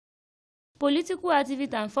Political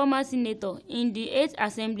activist and former senator in the 8th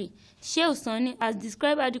Assembly, Osun, has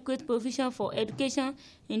described adequate provision for education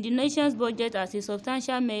in the nation's budget as a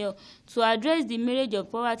substantial measure to address the myriad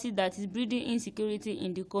of poverty that is breeding insecurity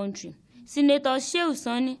in the country. Senator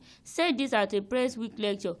Osun said this at a press week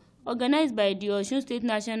lecture organized by the Osun State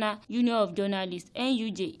National Union of Journalists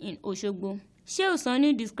 (NUJ) in Osogbo.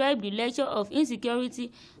 Osun described the lecture of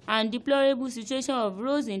insecurity and deplorable situation of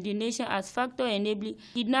roads in the nation as factor enabling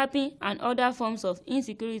kidnapping and other forms of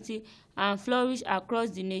insecurity and flourish across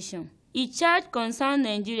the nation. He charged concerned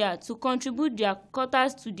Nigeria to contribute their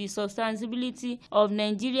quotas to the sustainability of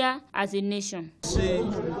Nigeria as a nation.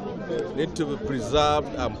 Need to be preserved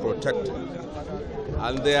and protected,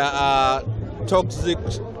 and there are toxic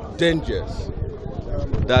dangers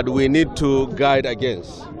that we need to guide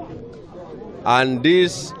against. And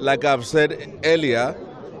these, like I've said earlier,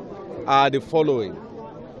 are the following.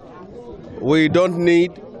 We don't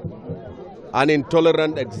need an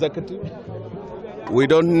intolerant executive. We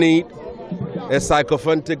don't need a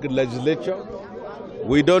sycophantic legislature.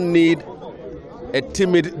 We don't need a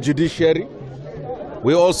timid judiciary.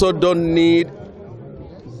 We also don't need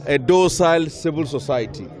a docile civil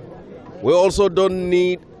society. We also don't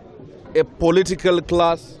need a political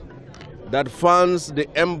class that fans the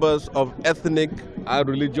embers of ethnic and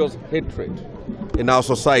religious hatred in our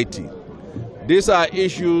society. These are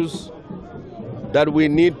issues that we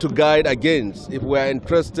need to guide against if we are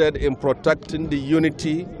interested in protecting the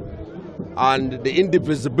unity and the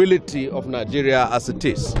indivisibility of Nigeria as it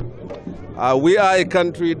is. We are a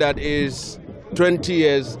country that is 20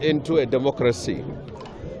 years into a democracy,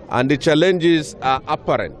 and the challenges are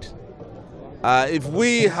apparent. If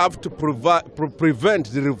we have to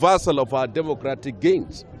prevent the reversal of our democratic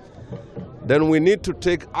gains, then we need to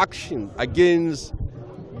take action against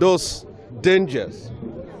those dangers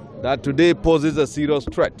that today poses a serious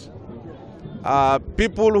threat.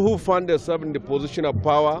 People who find themselves in the position of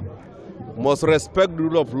power must respect the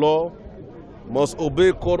rule of law, must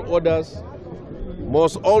obey court orders,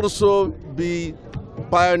 must also be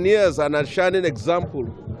pioneers and a shining example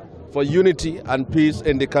for unity and peace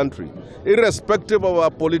in the country, irrespective of our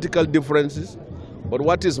political differences. But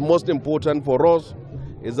what is most important for us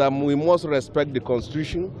is that we must respect the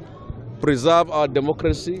Constitution, preserve our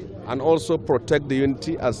democracy, and also protect the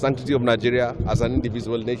unity and sanctity of Nigeria as an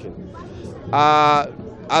indivisible nation.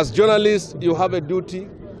 As journalists, you have a duty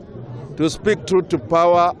to speak truth to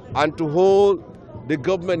power and to hold the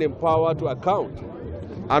government in power to account,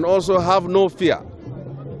 and also have no fear.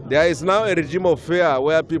 There is now a regime of fear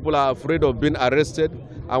where people are afraid of being arrested,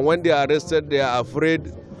 and when they are arrested, they are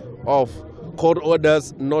afraid of court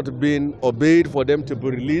orders not being obeyed for them to be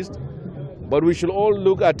released. But we should all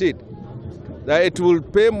look at it, that it will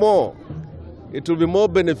pay more, it will be more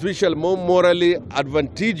beneficial, more morally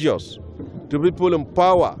advantageous to people in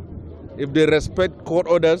power if they respect court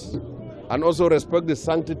orders and also respect the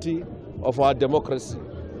sanctity of our democracy.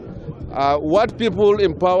 What people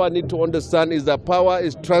in power need to understand is that power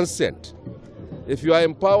is transient. If you are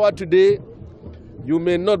in power today, you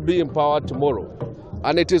may not be in power tomorrow.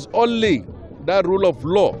 And it is only that rule of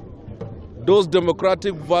law, those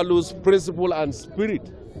democratic values, principle, and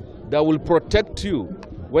spirit that will protect you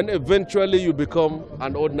when eventually you become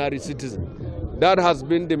an ordinary citizen. That has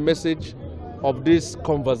been the message of this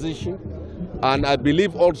conversation, and I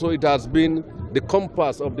believe also it has been the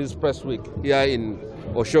compass of this press week here in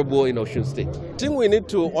Osogbo in Osun State. I think we need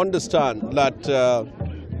to understand that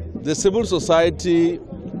the civil society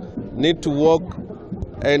need to work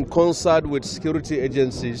in concert with security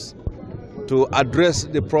agencies to address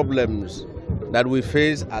the problems that we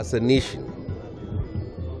face as a nation.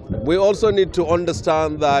 We also need to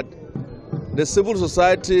understand that the civil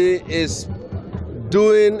society is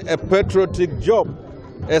doing a patriotic job,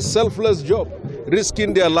 a selfless job,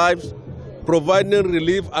 risking their lives, providing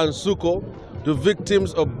relief and succor to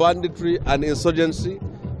victims of banditry and insurgency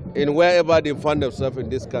in wherever they find themselves in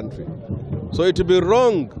this country. So it would be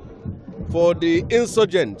wrong for the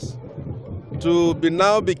insurgents to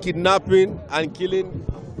now be kidnapping and killing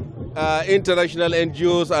international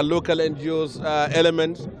NGOs and local NGOs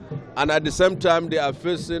elements, and at the same time they are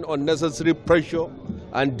facing unnecessary pressure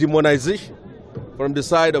and demonization from the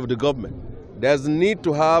side of the government. There's a need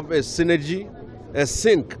to have a synergy, a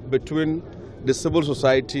sync between the civil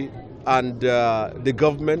society and the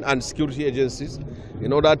government and security agencies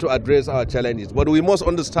in order to address our challenges. But we must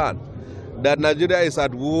understand that Nigeria is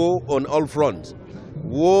at war on all fronts.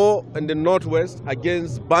 War in the northwest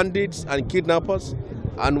against bandits and kidnappers,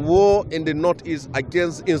 and war in the northeast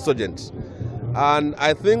against insurgents. And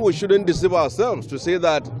I think we shouldn't deceive ourselves to say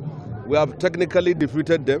that we have technically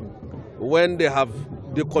defeated them when they have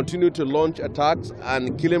they continue to launch attacks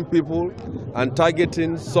and killing people and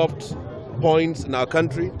targeting soft points in our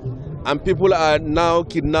country, and people are now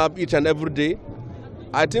kidnapped each and every day.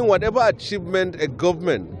 I think whatever achievement a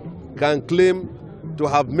government can claim to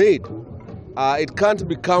have made, it can't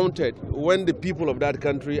be counted when the people of that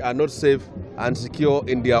country are not safe and secure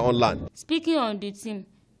in their own land. Speaking on the theme,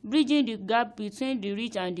 bridging the gap between the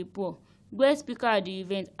rich and the poor, guest speaker at the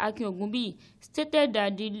event, Akin Ogunbiyi, stated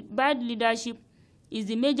that the bad leadership is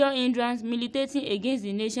the major hindrance militating against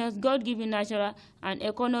the nation's God-given natural and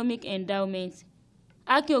economic endowments.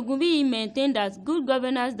 Akin Ogunbiyi maintained that good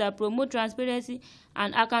governance that promotes transparency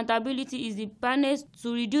and accountability is the path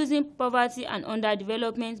to reducing poverty and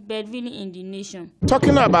underdevelopment bedeving in the nation.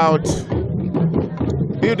 Talking about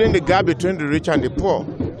building the gap between the rich and the poor,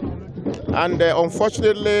 and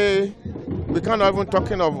unfortunately, we cannot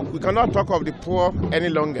talk of the poor any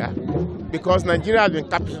longer, because Nigeria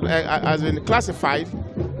has been classified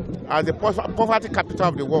as the poverty capital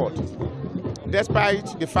of the world,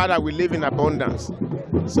 despite the fact that we live in abundance.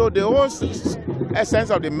 So the whole essence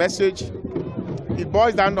of the message, it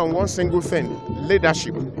boils down on one single thing: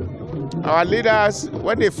 leadership. Our leaders,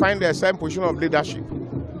 when they find their same position of leadership,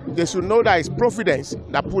 they should know that it's providence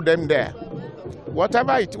that put them there. What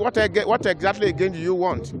exactly again do you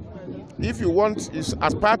want? If you want is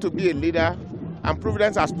aspire to be a leader and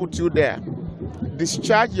providence has put you there,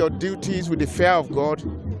 discharge your duties with the fear of God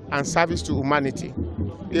and service to humanity.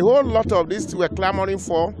 A whole lot of this we're clamoring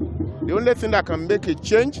for. The only thing that can make a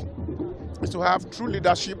change is to have true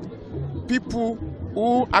leadership, people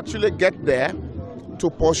who actually get there to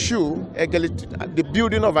pursue the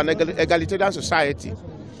building of an egalitarian society,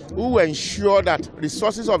 who ensure that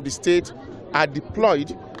resources of the state are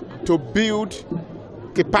deployed to build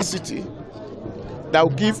capacity that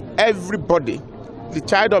will give everybody, the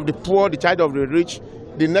child of the poor, the child of the rich,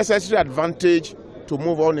 the necessary advantage to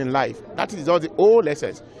move on in life. That is all the whole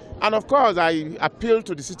essence. And of course, I appeal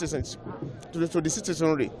to the citizens, to the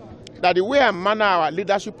citizenry, that the way and manner our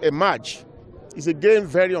leadership emerge is again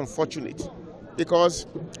very unfortunate, because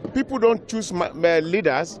people don't choose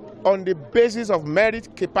leaders on the basis of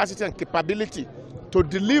merit, capacity, and capability to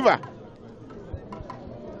deliver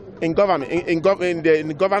in government, in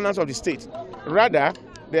the governance of the state. Rather,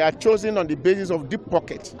 they are chosen on the basis of deep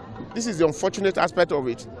pocket. This is the unfortunate aspect of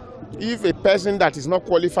it. If a person that is not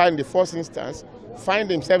qualified in the first instance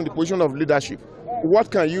finds himself in the position of leadership,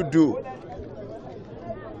 what can you do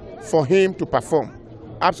for him to perform?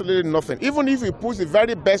 Absolutely nothing. Even if he puts the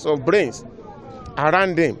very best of brains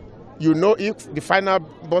around him, you know, if the final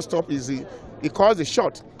bus stop is he calls the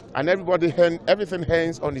shot, and everything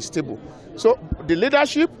hangs on his table. So the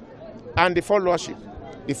leadership and the followership.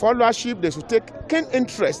 The followership, they should take keen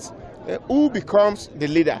interest in who becomes the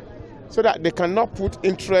leader, so that they cannot put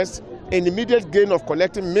interest in immediate gain of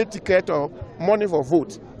collecting meal ticket or money for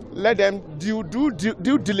vote. Let them do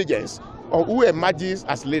due diligence on who emerges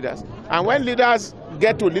as leaders. And when leaders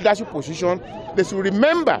get to leadership position, they should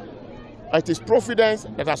remember it is providence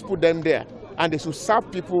that has put them there, and they should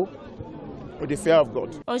serve people with the fear of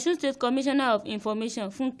God. Osun State Commissioner of Information,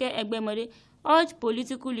 Funke Egbemode, urged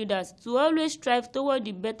political leaders to always strive toward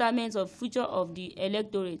the betterment of future of the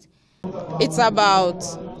electorate. It's about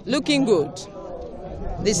looking good.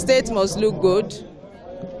 The state must look good.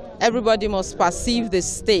 Everybody must perceive the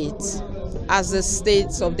state as the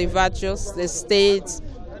state of the virtuous, the state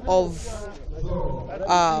of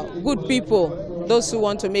good people, those who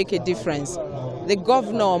want to make a difference. The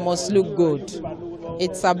governor must look good.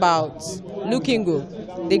 It's about looking good.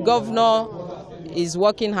 The governor is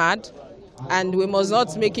working hard, and we must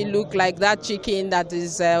not make it look like that chicken that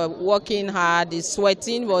is working hard, is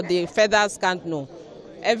sweating, but the feathers can't know.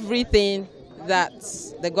 Everything that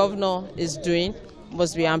the governor is doing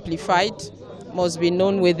must be amplified, must be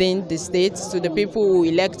known within the state to the people who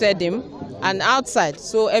elected him and outside,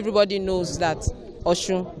 so everybody knows that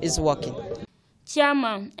Osun is working.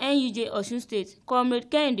 Chairman NUJ Osun State,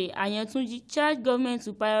 Comrade Kehinde Ayantunji, charged government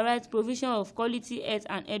to prioritize provision of quality health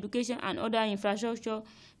and education and other infrastructure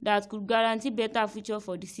that could guarantee better future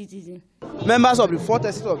for the citizen. Members of the fourth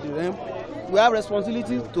estate of the realm, we have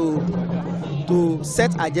responsibility to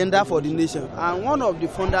set agenda for the nation, and one of the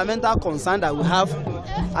fundamental concerns that we have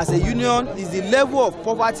as a union is the level of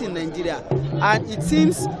poverty in Nigeria, and it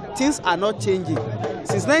seems things are not changing.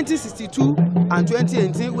 Since 1962 and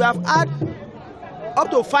 2018, we have had up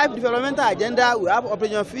to 5 developmental agenda. We have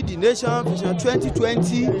Operation Feed the Nation, Vision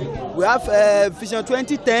 2020, we have Vision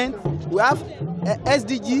 2010, we have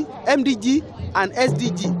SDG, MDG, and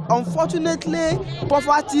SDG. Unfortunately,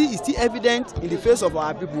 poverty is still evident in the face of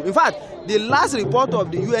our people. In fact, the last report of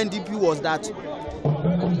the UNDP was that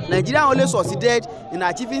Nigeria only succeeded in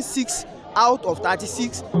achieving 6 out of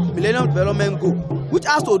 36 Millennium Development Goals, which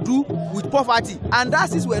has to do with poverty, and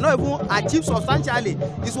that is were not even achieved substantially.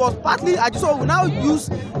 It was partly achieved. So we now use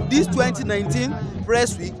this 2019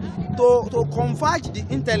 press week to converge the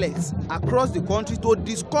intellects across the country to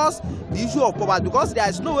discuss the issue of poverty, because there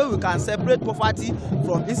is no way we can separate poverty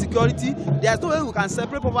from insecurity, there is no way we can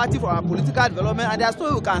separate poverty from our political development, and there is no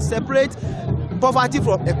way we can separate poverty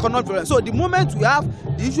from economic development. So the moment we have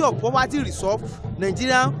the issue of poverty resolved,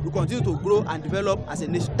 Nigeria will continue to grow and develop as a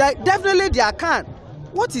nation. Definitely there can.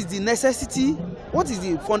 What is the necessity? What is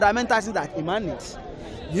the fundamental thing that a man needs?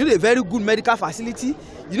 You need a very good medical facility,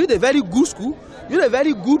 you need a very good school, you need a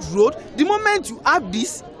very good road. The moment you have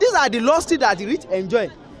this, these are the luxuries that the rich enjoy.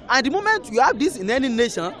 And the moment you have this in any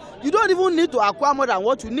nation, you don't even need to acquire more than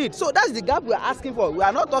what you need. So that's the gap we are asking for. We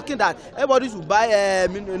are not talking that everybody should buy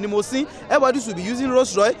limousine, everybody should be using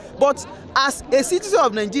Rolls Royce. But as a citizen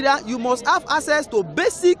of Nigeria, you must have access to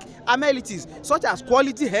basic amenities such as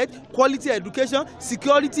quality health, quality education,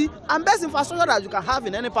 security, and best infrastructure that you can have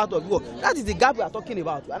in any part of the world. That is the gap we are talking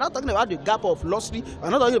about. We are not talking about the gap of luxury. We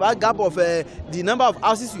are not talking about the gap of the number of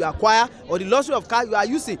houses you acquire or the luxury of cars you are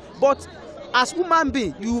using. But as human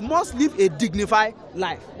being, you must live a dignified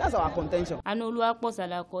life. That's our contention. Anoluwapo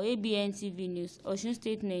Salako, ABN TV News, Osun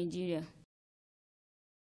State, Nigeria.